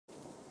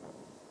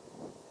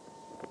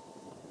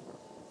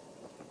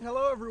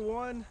Hello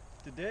everyone.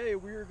 Today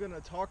we are going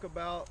to talk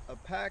about a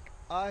pack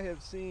I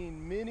have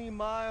seen many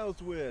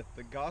miles with,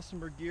 the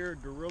Gossamer Gear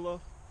Gorilla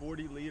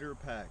 40 liter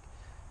pack.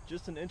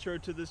 Just an intro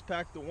to this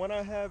pack. The one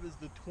I have is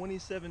the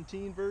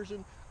 2017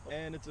 version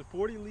and it's a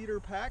 40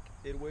 liter pack.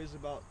 It weighs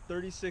about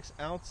 36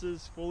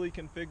 ounces, fully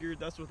configured.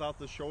 That's without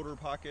the shoulder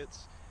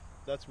pockets.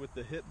 That's with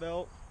the hip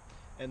belt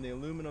and the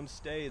aluminum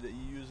stay that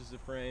you use as a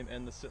frame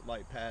and the sit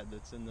light pad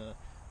that's in the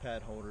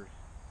pad holder.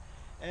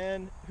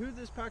 And who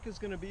this pack is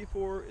going to be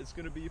for, it's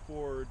going to be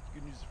for, you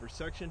can use it for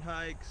section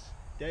hikes,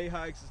 day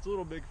hikes. It's a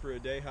little big for a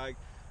day hike,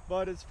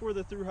 but it's for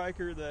the thru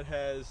hiker that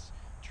has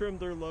trimmed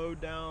their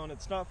load down.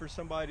 It's not for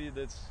somebody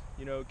that's,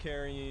 you know,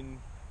 carrying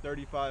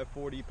 35,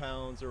 40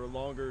 pounds or a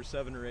longer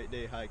 7 or 8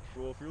 day hike.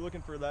 Well, if you're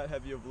looking for that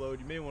heavy of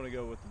load, you may want to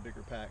go with the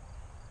bigger pack.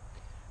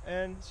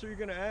 And so you're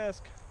going to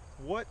ask,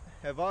 what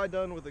have I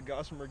done with the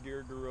Gossamer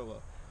Gear Gorilla?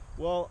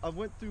 Well, I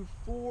went through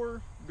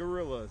 4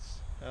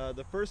 Gorillas.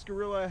 The first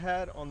Gorilla I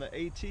had on the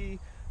AT,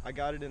 I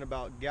got it in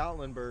about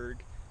Gatlinburg,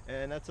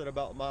 and that's at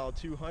about mile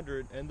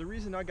 200. And the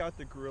reason I got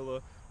the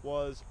Gorilla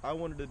was I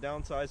wanted to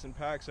downsize in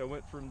packs. I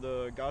went from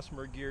the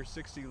Gossamer Gear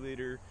 60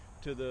 liter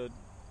to the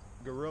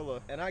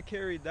Gorilla, and I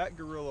carried that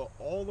Gorilla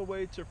all the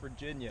way to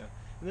Virginia.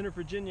 And then in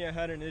Virginia I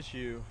had an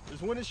issue.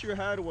 There's one issue I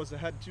had was I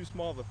had too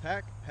small of a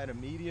pack, had a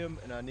medium,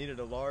 and I needed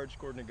a large.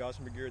 According to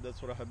Gossamer Gear,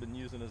 that's what I have been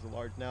using as a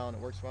large now, and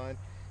it works fine.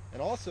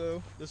 And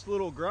also this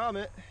little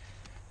grommet,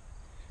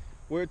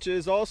 which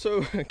is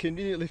also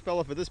conveniently fell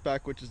off of this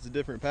pack, which is a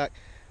different pack,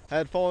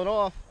 had fallen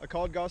off. I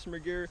called Gossamer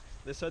Gear,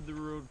 they said they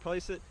would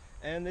replace it,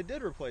 and they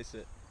did replace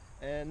it.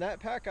 And that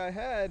pack I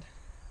had,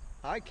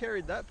 I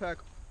carried that pack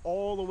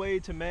all the way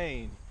to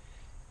Maine,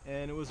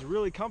 and it was a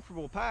really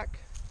comfortable pack.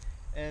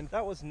 And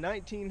that was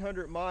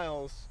 1,900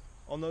 miles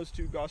on those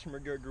 2 Gossamer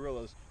Gear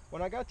Gorillas.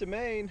 When I got to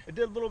Maine, I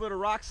did a little bit of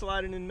rock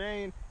sliding in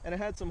Maine, and I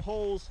had some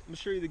holes. I'm gonna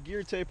show you the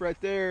gear tape right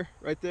there,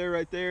 right there,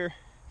 right there,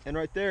 and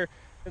right there.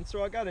 And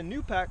so I got a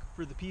new pack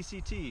for the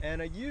PCT,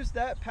 and I used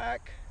that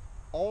pack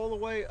all the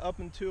way up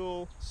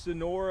until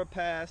Sonora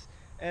Pass.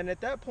 And at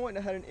that point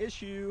I had an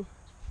issue.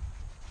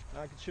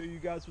 I can show you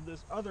guys with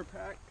this other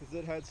pack because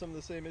it had some of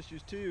the same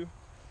issues too.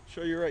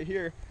 Show you right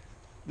here.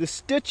 The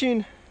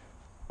stitching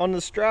on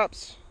the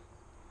straps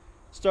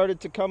started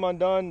to come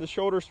undone, the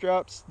shoulder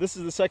straps. This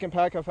is the second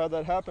pack I've had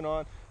that happen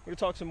on. We're gonna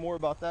talk some more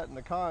about that in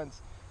the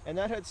cons. And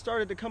that had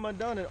started to come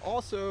undone, and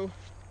also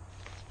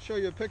show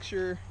you a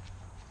picture.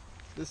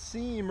 The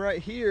seam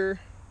right here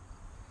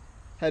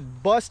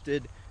had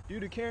busted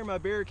due to carrying my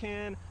bear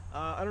can.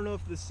 I don't know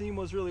if the seam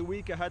was really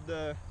weak. I had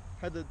the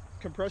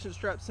compression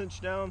strap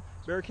cinched down.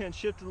 Bear can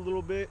shifted a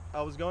little bit.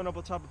 I was going up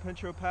on top of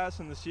Pincho Pass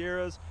in the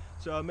Sierras,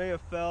 so I may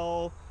have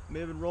fell, may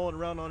have been rolling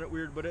around on it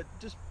weird, but it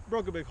just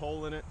broke a big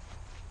hole in it.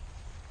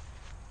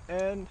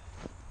 And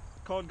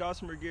called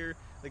Gossamer Gear,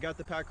 they got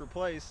the pack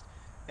replaced,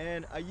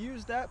 and I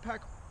used that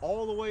pack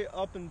all the way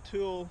up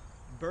until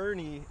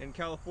Bernie in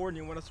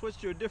California. When I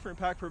switched to a different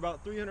pack for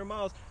about 300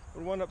 miles, I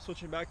wound up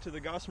switching back to the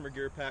Gossamer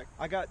Gear pack.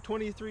 I got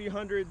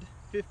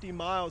 2,350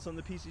 miles on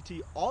the PCT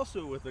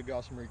also with the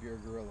Gossamer Gear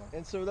Gorilla,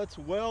 and so that's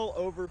well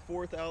over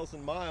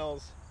 4,000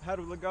 miles I had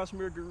with the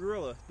Gossamer Gear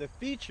Gorilla. The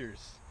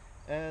features,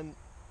 and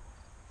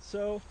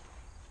so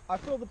I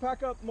filled the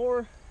pack up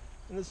more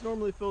than it's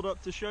normally filled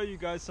up to show you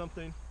guys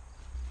something.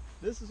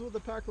 This is what the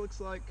pack looks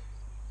like.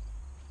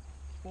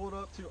 Pull it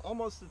up to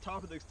almost the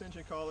top of the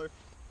extension collar.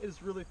 It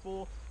is really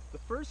full. The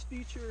first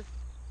feature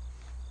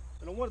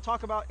that I want to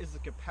talk about is the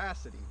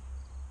capacity.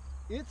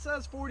 It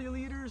says 40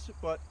 liters,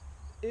 but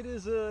it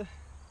is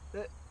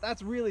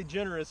that's really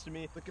generous to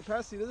me. The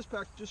capacity of this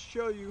pack, just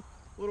show you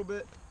a little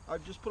bit.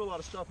 I've just put a lot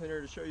of stuff in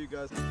here to show you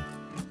guys.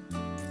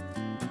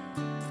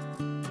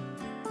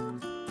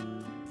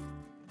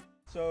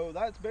 So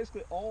that's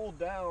basically all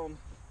down,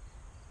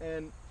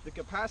 and the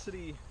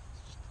capacity is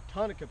just a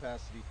ton of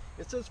capacity.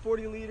 It says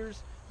 40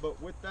 liters, but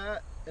with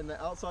that and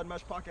the outside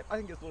mesh pocket, I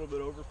think it's a little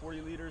bit over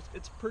 40 liters.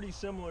 It's pretty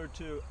similar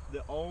to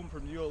the Ohm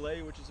from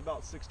ULA, which is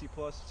about 60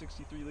 plus,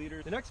 63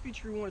 liters. The next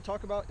feature we want to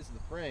talk about is the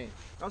frame.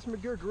 Gossamer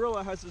Gear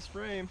Gorilla has this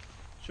frame,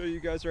 show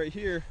you guys right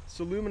here. It's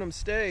aluminum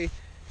stay,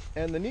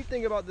 and the neat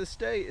thing about this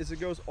stay is it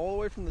goes all the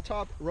way from the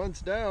top,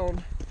 runs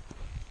down,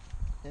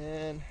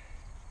 and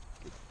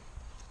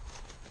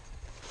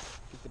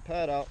get the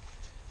pad out.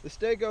 The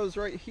stay goes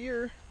right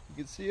here, you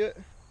can see it,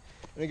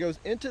 and it goes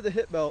into the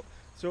hip belt,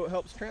 so it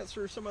helps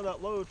transfer some of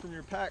that load from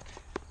your pack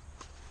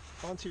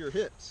onto your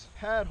hips.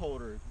 Pad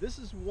holder. This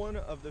is one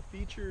of the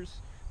features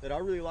that I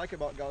really like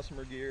about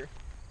Gossamer Gear,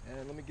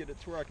 and let me get it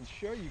to where I can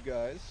show you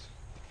guys.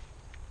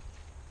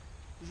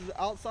 This is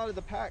the outside of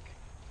the pack,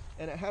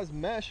 and it has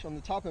mesh on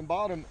the top and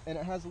bottom, and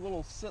it has a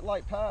little sit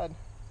light pad,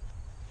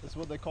 that's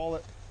what they call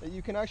it, that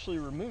you can actually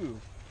remove.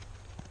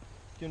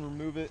 You can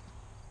remove it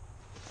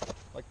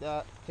like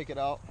that, take it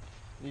out,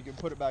 and you can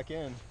put it back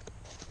in.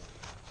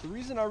 The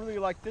reason I really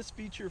like this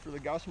feature for the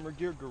Gossamer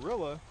Gear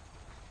Gorilla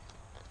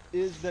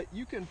is that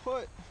you can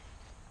put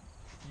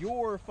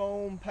your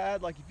foam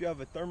pad, like if you have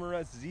a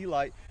Thermarest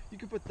Z-Lite, you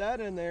can put that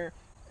in there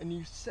and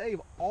you save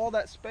all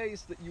that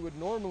space that you would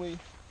normally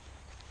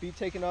be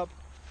taken up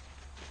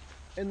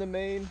in the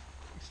main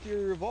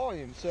exterior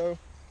volume. So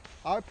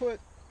I put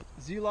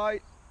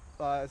Z-Lite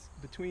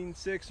between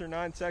 6 or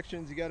 9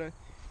 sections. You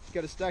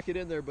gotta stack it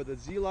in there, but the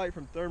Z-Lite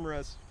from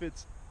Thermarest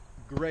fits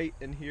great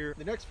in here.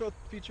 The next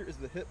feature is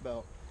the hip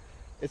belt.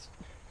 It's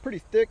pretty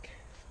thick,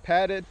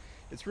 padded.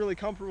 It's really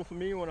comfortable for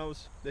me.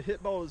 The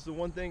hip belt is the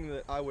one thing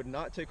that I would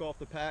not take off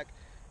the pack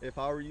if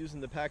I were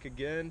using the pack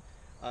again.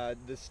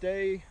 The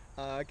stay,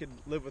 I could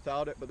live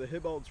without it, but the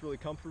hip belt is really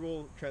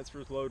comfortable,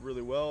 transfers load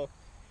really well,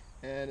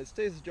 and it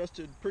stays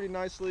adjusted pretty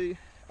nicely.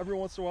 Every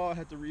once in a while I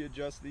have to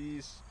readjust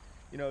these,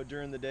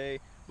 during the day,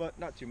 but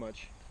not too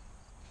much.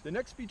 The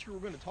next feature we're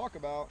going to talk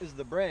about is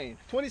the brain.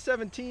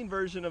 2017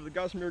 version of the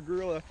Gossamer Gear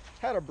Gorilla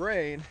had a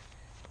brain,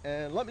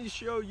 and let me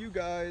show you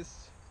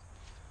guys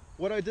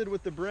what I did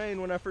with the brain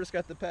when I first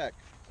got the pack.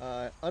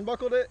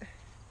 Unbuckled it,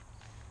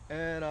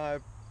 and I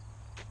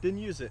didn't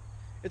use it.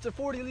 It's a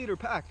 40-liter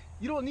pack.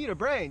 You don't need a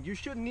brain. You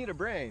shouldn't need a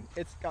brain.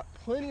 It's got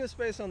plenty of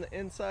space on the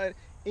inside.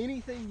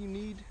 Anything you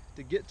need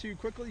to get to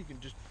quickly, you can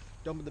just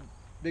dump in the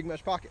big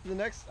mesh pocket. The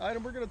next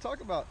item we're going to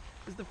talk about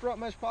is the front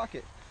mesh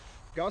pocket.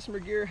 Gossamer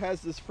Gear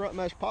has this front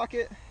mesh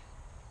pocket.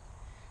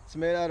 It's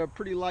made out of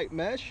pretty light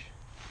mesh.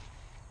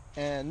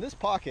 And this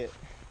pocket,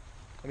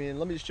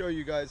 let me show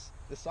you guys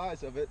the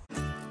size of it.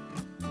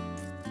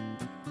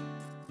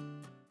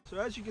 So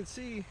as you can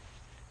see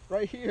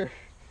right here,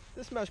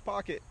 this mesh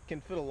pocket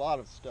can fit a lot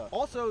of stuff.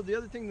 Also, the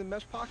other thing the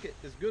mesh pocket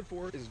is good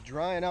for is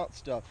drying out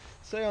stuff.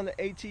 Say on the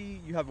AT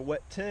you have a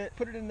wet tent,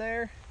 put it in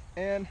there,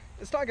 and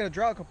it's not going to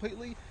dry out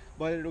completely,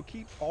 but it'll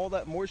keep all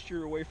that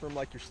moisture away from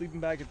like your sleeping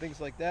bag and things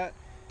like that.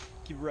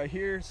 Keep it right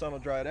here, sun will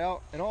dry it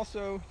out. And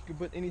also, you can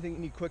put anything you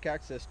need quick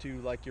access to,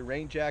 like your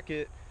rain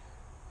jacket,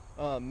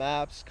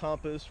 maps,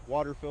 compass,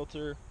 water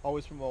filter.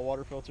 Always put my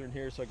water filter in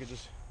here so I could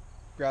just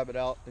grab it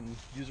out and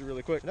use it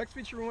really quick. The next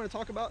feature we want to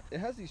talk about, it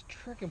has these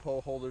trekking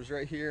pole holders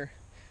right here.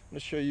 I'm going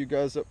to show you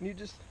guys up. You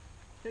just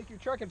take your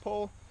trekking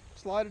pole,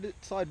 slide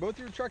both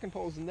your trekking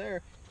poles in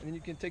there, and then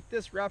you can take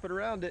this, wrap it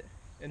around it,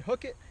 and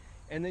hook it,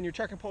 and then your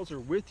trekking poles are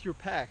with your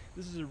pack.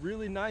 This is a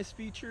really nice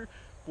feature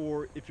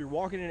for if you're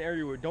walking in an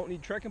area where you don't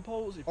need trekking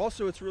poles.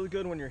 Also, it's really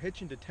good when you're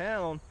hitching to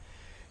town.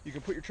 You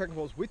can put your trekking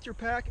poles with your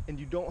pack, and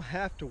you don't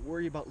have to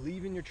worry about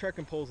leaving your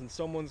trekking poles in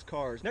someone's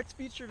cars. Next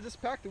feature of this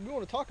pack that we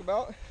want to talk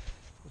about,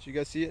 let you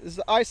guys see it, this is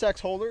the ice axe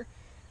holder.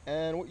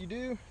 And what you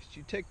do is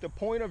you take the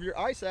point of your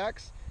ice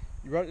axe,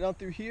 you run it down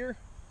through here,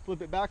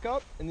 flip it back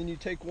up, and then you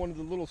take one of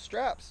the little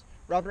straps,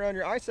 wrap it around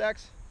your ice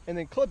axe, and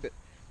then clip it.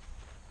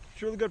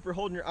 It's really good for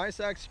holding your ice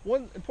axe.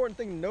 One important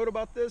thing to note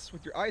about this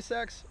with your ice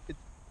axe,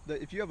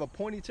 if you have a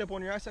pointy tip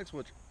on your ice axe,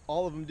 which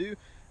all of them do,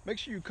 make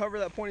sure you cover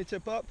that pointy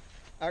tip up.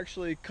 I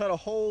actually cut a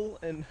hole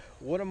in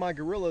one of my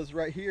gorillas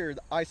right here.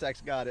 The ice axe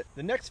got it.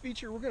 The next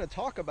feature we're going to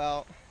talk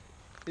about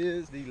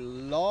is the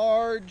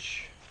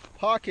large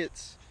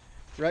pockets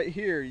right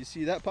here. You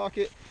see that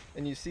pocket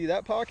and you see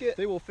that pocket?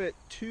 They will fit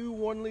 2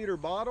 1-liter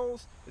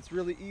bottles. It's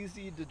really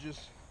easy to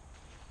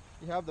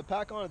you have the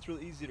pack on, it's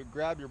really easy to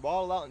grab your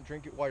bottle out and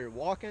drink it while you're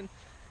walking.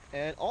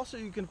 And also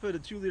you can fit a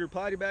 2-liter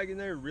platy bag in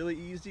there, really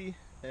easy.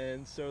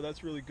 And so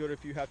that's really good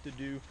if you have to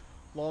do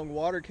long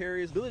water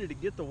carries. Ability to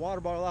get the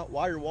water bottle out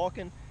while you're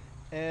walking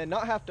and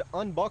not have to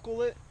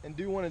unbuckle it and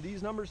do one of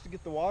these numbers to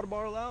get the water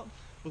bottle out.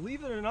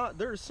 Believe it or not,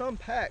 there are some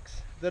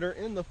packs that are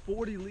in the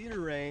 40-liter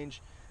range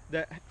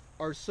that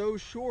are so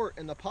short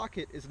and the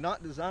pocket is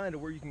not designed to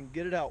where you can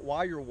get it out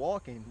while you're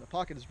walking. The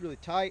pocket is really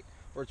tight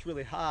or it's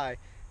really high,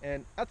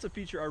 and that's a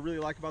feature I really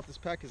like about this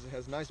pack, is it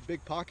has nice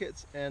big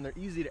pockets and they're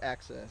easy to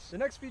access. The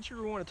next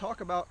feature we want to talk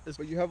about is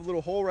you have a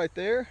little hole right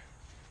there,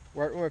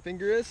 right where my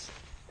finger is,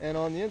 and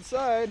on the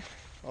inside,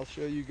 I'll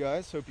show you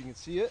guys, hope you can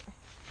see it.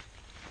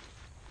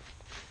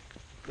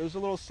 There's a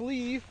little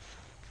sleeve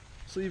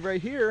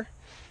right here,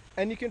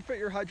 and you can fit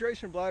your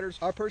hydration bladders.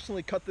 I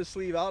personally cut this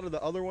sleeve out of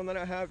the other one that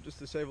I have just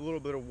to save a little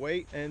bit of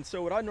weight. And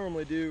so what I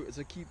normally do is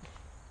I keep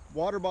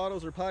water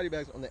bottles or potty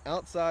bags on the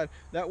outside.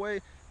 That way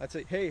I'd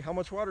say, hey, how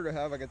much water do I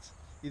have? I can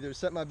either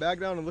set my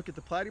bag down and look at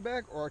the platy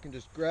bag, or I can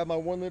just grab my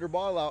 1-liter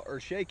bottle out or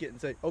shake it and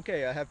say,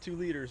 okay, I have 2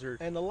 liters.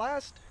 And the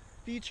last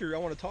feature I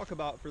want to talk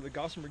about for the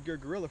Gossamer Gear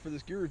Gorilla for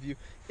this gear review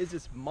is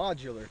it's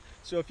modular.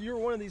 So if you're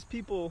one of these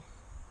people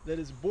that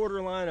is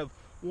borderline of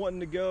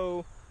wanting to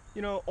go,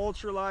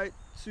 ultra light,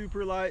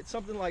 super light,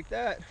 something like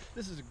that,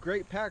 this is a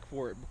great pack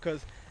for it,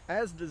 because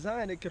as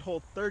designed it could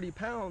hold 30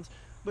 pounds.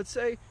 But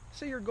say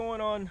you're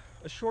going on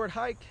a short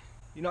hike,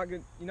 you're not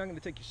gonna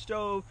take your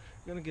stove,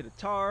 you're gonna get a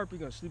tarp, you're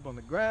gonna sleep on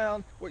the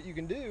ground. What you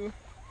can do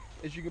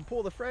is you can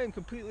pull the frame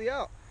completely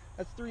out.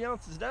 That's 3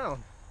 ounces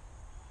down.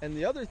 And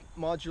the other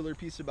modular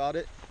piece about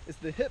it is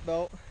the hip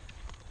belt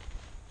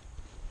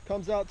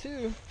comes out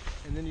too,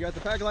 and then you got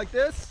the pack like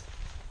this,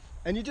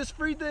 and you just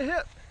freed the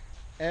hip.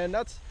 And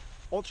that's,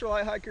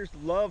 ultralight hikers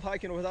love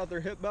hiking without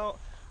their hip belt.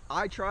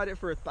 I tried it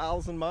for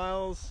 1,000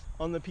 miles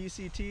on the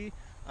PCT.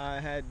 I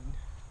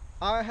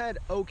had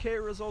okay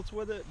results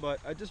with it, but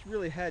I just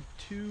really had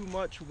too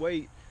much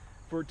weight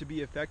for it to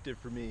be effective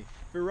for me.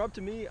 If it were up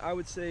to me, I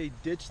would say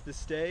ditch the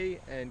stay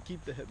and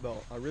keep the hip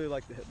belt. I really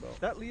like the hip belt.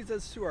 That leads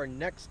us to our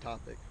next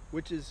topic,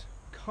 which is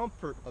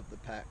comfort of the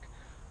pack.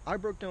 I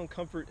broke down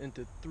comfort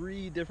into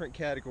 3 different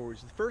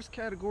categories. The first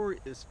category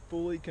is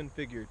fully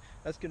configured.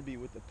 That's going to be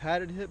with the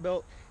padded hip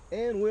belt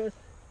and with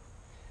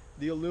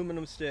the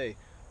aluminum stay.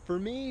 For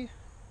me,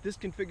 this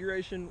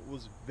configuration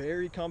was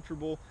very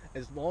comfortable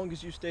as long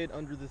as you stayed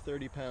under the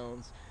 30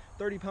 pounds.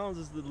 30 pounds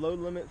is the load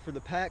limit for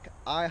the pack.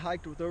 I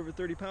hiked with over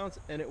 30 pounds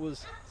and it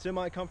was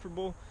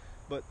semi-comfortable,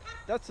 but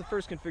that's the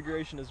first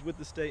configuration, is with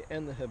the stay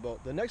and the hip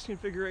belt. The next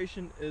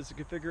configuration is the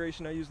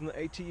configuration I use in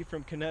the AT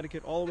from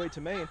Connecticut all the way to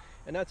Maine,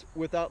 and that's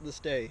without the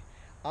stay.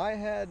 I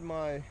had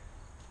my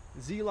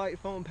Z-Lite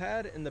foam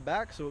pad in the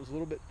back, so it was a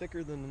little bit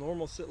thicker than the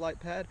normal Sit-Lite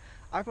pad.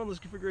 I found this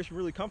configuration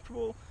really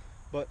comfortable,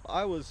 but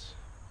I was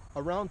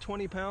around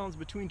 20 pounds,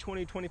 between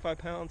 20 and 25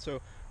 pounds, so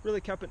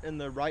really kept it in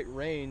the right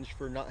range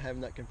for not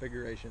having that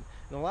configuration.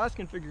 And the last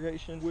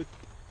configuration with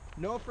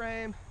no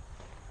frame,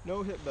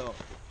 no hip belt.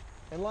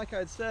 And like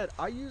I said,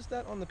 I used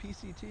that on the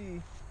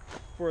PCT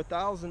for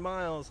 1,000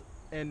 miles,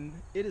 and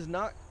it was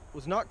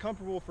not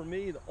comfortable for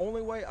me. The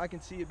only way I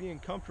can see it being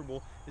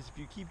comfortable is if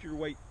you keep your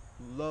weight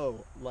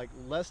low, like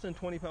less than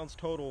 20 pounds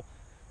total,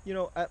 you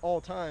know, at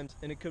all times,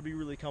 and it could be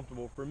really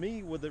comfortable. For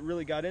me, what it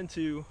really got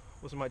into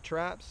was my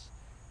traps,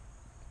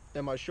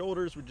 and my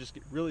shoulders would just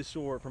get really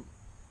sore from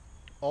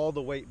all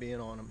the weight being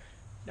on them.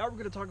 Now we're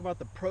going to talk about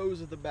the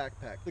pros of the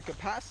backpack. The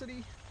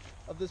capacity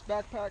of this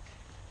backpack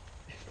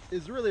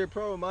is really a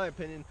pro in my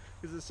opinion,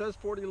 because it says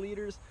 40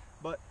 liters,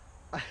 but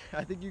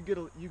I think you get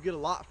a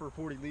lot for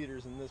 40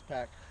 liters in this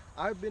pack.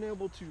 I've been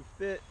able to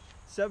fit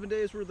 7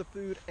 days worth of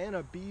food and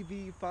a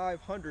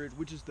BV500,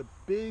 which is the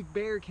big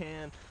bear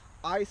can,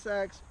 ice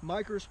axe,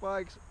 micro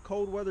spikes,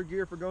 cold weather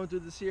gear for going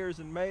through the Sierras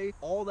in May,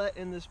 all that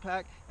in this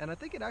pack, and I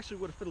think it actually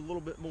would have fit a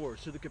little bit more.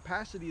 So the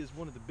capacity is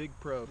one of the big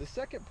pros. The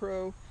second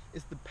pro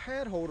is the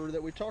pad holder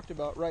that we talked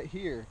about right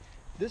here.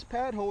 This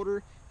pad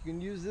holder, you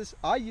can use this.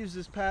 I use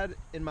this pad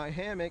in my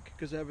hammock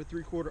because I have a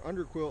 3/4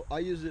 underquilt. I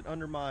use it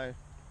under my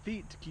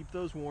feet to keep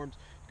those warm.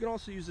 You can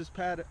also use this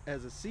pad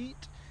as a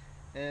seat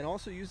and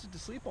also use it to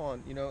sleep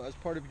on, you know, as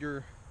part of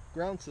your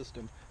ground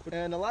system.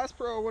 And the last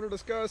pro I want to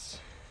discuss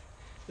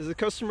is the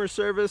customer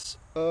service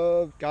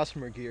of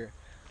Gossamer Gear.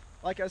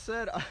 Like I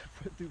said, I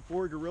put through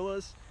 4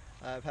 Gorillas.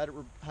 I've had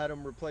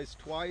them replaced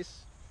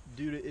twice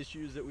due to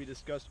issues that we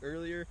discussed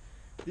earlier.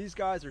 These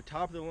guys are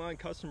top of the line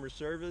customer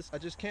service. I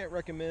just can't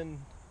recommend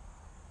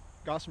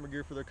Gossamer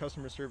Gear for their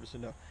customer service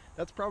enough.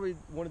 That's probably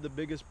one of the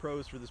biggest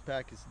pros for this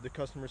pack, is the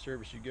customer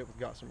service you get with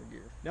Gossamer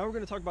Gear. Now we're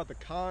going to talk about the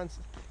cons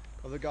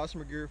of the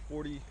Gossamer Gear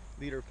 40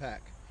 liter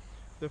pack.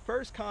 The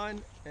first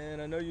con,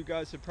 and I know you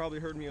guys have probably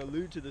heard me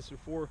allude to this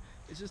before,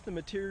 is just the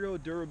material,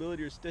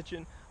 durability, or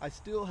stitching. I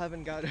still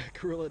haven't got a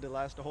Gorilla to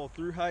last a whole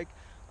through hike.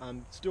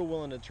 I'm still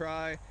willing to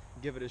try,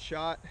 give it a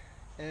shot.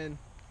 And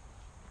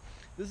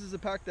this is a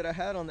pack that I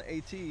had on the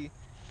AT,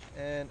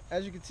 and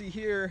as you can see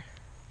here,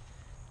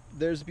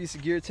 there's a piece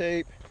of gear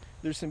tape.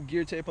 There's some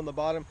gear tape on the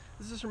bottom.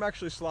 This is from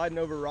actually sliding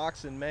over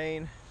rocks in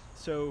Maine,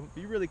 so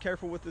be really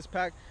careful with this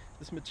pack.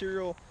 This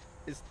material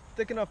is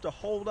thick enough to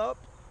hold up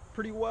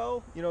pretty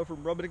well, you know,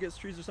 from rubbing against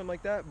trees or something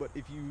like that, but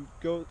if you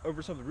go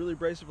over something really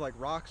abrasive like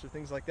rocks or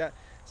things like that,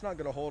 it's not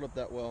going to hold up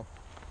that well.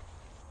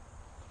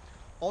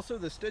 Also,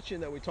 the stitching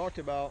that we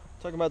talking about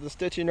the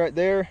stitching right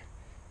there,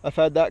 I've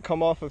had that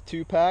come off of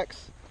 2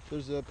 packs.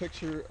 There's a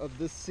picture of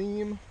this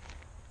seam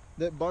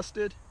that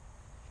busted,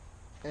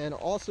 and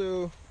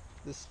also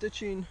the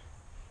stitching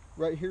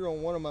right here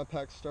on one of my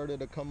packs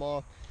started to come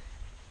off.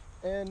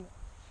 And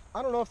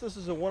I don't know if this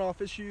is a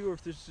one-off issue or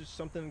if there's just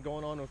something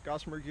going on with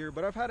Gossamer Gear,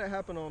 but I've had it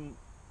happen on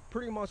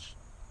pretty much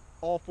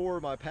all 4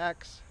 of my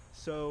packs,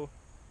 so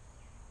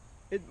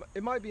it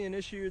might be an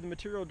issue. The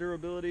material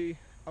durability,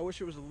 I wish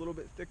it was a little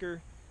bit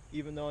thicker,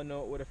 even though I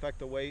know it would affect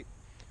the weight.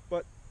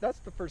 But that's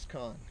the first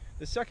con.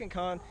 The second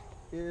con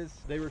is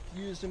they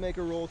refuse to make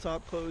a roll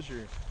top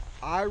closure.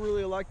 I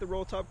really like the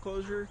roll top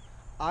closure.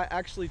 I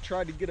actually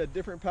tried to get a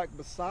different pack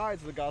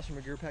besides the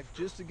Gossamer Gear pack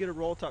just to get a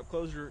roll top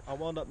closure. I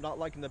wound up not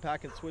liking the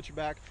pack and switched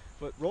back,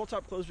 but roll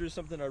top closure is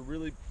something I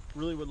really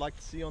would like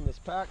to see on this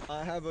pack.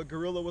 I have a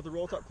Gorilla with a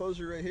roll top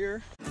closure right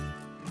here.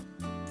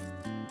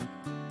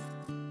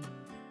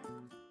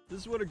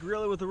 This is what a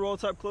Gorilla with a roll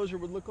top closure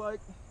would look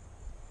like.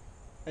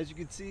 As you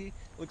can see,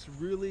 it looks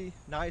really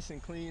nice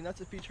and clean.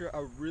 That's a feature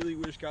I really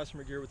wish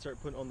Gossamer Gear would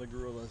start putting on the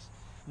Gorillas.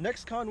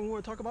 Next con we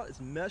want to talk about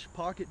is mesh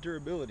pocket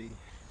durability.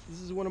 This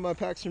is one of my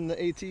packs from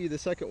the AT, the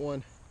second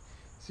one.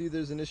 See,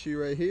 there's an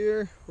issue right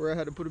here where I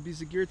had to put a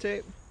piece of gear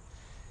tape,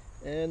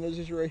 and there's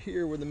this right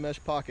here with the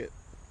mesh pocket.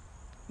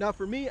 Now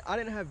for me, I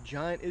didn't have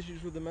giant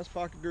issues with the mesh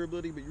pocket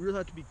durability, but you really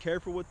have to be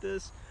careful with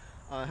this.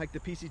 I hiked the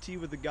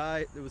PCT with a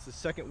guy, it was the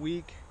second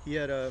week. He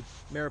had a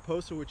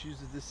Mariposa which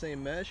uses this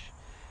same mesh,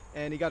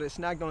 and he got it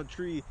snagged on a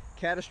tree.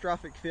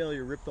 Catastrophic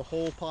failure, ripped the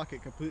whole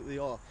pocket completely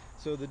off.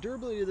 So the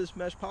durability of this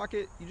mesh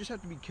pocket, you just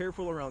have to be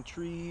careful around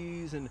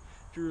trees and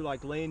if you're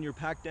like laying your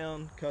pack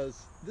down,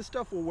 because this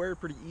stuff will wear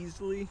pretty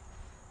easily,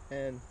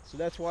 and so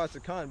that's why it's a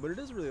con, but it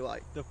is really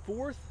light. The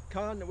fourth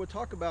con that we'll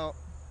talk about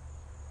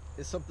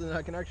is something that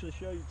I can actually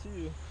show you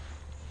too.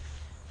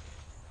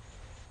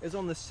 is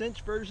on the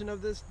cinch version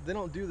of this. They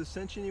don't do the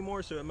cinch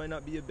anymore, so it might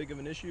not be a big of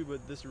an issue,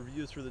 but this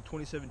review is for the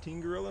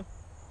 2017 Gorilla.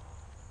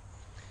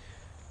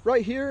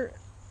 Right here,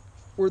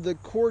 where the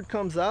cord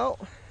comes out,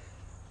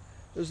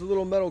 there's a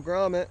little metal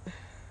grommet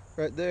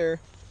right there,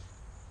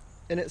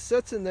 and it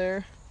sits in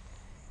there,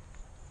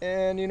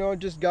 and you know, it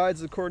just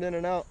guides the cord in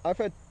and out. I've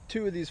had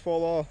 2 of these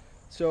fall off,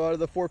 so out of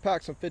the 4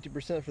 packs, I'm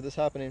 50% for this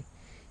happening.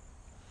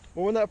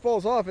 But when that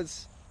falls off,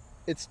 this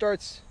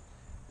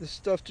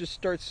stuff just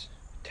starts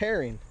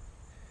tearing,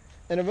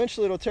 and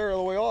eventually it'll tear all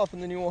the way off,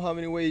 and then you won't have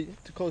any way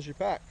to close your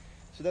pack.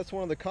 So that's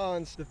one of the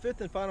cons. The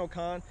 5th and final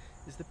con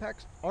is the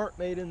packs aren't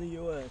made in the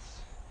US.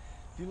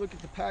 If you look at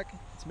the pack,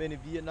 it's made in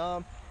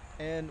Vietnam,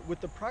 and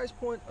with the price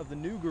point of the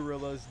new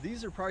Gorillas,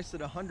 these are priced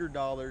at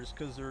 $100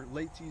 because they're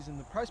late season.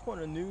 The price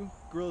point of new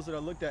Gorillas that I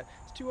looked at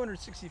is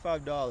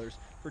 $265.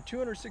 For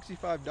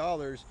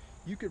 $265,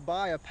 you could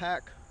buy a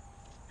pack,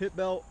 hip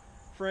belt,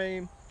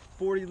 frame,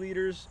 40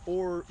 liters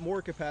or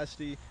more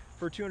capacity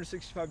for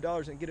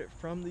 $265 and get it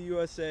from the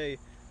USA,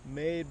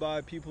 made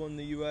by people in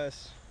the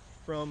US,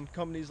 from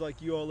companies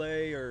like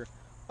ULA or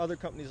other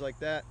companies like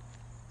that.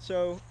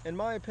 So in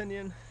my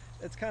opinion,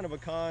 it's kind of a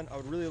con. I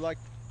would really like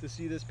to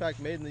see this pack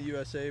made in the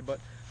USA, but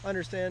I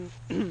understand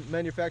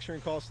manufacturing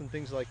costs and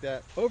things like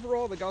that.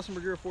 Overall, the Gossamer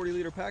Gear 40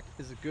 liter pack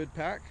is a good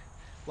pack.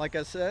 Like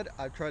I said,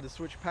 I've tried to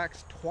switch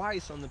packs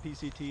twice on the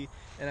PCT,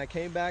 and I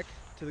came back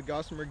to the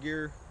Gossamer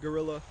Gear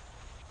Gorilla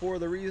for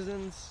the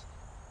reasons: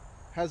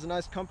 has a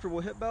nice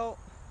comfortable hip belt,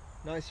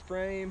 nice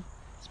frame,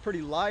 it's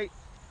pretty light,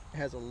 it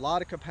has a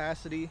lot of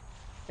capacity,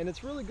 and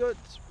it's really good.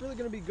 It's really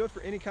going to be good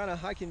for any kind of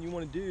hiking you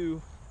want to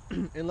do,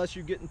 unless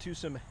you get into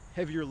some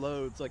heavier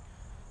loads like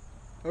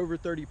over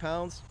 30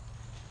 pounds.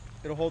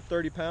 It'll hold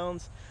 30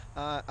 pounds.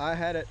 I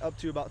had it up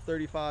to about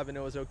 35 and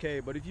it was okay,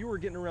 but if you were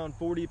getting around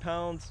 40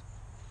 pounds,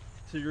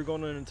 so you're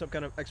going on some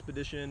kind of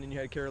expedition and you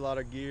had to carry a lot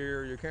of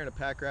gear, or you're carrying a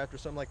pack raft or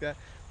something like that,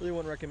 really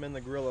wouldn't recommend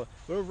the Gorilla.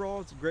 But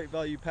overall, it's a great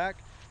value pack.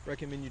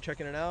 Recommend you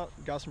checking it out.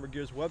 Gossamer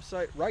Gear's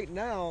website. Right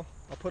now,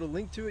 I'll put a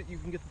link to it. You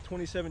can get the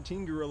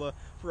 2017 Gorilla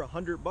for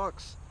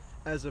 $100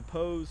 as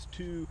opposed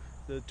to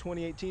the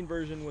 2018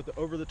 version with the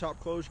over-the-top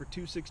closure for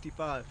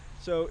 $265.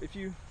 So if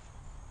you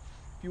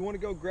want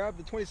to go grab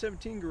the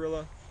 2017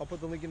 Gorilla, I'll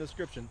put the link in the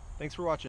description. Thanks for watching.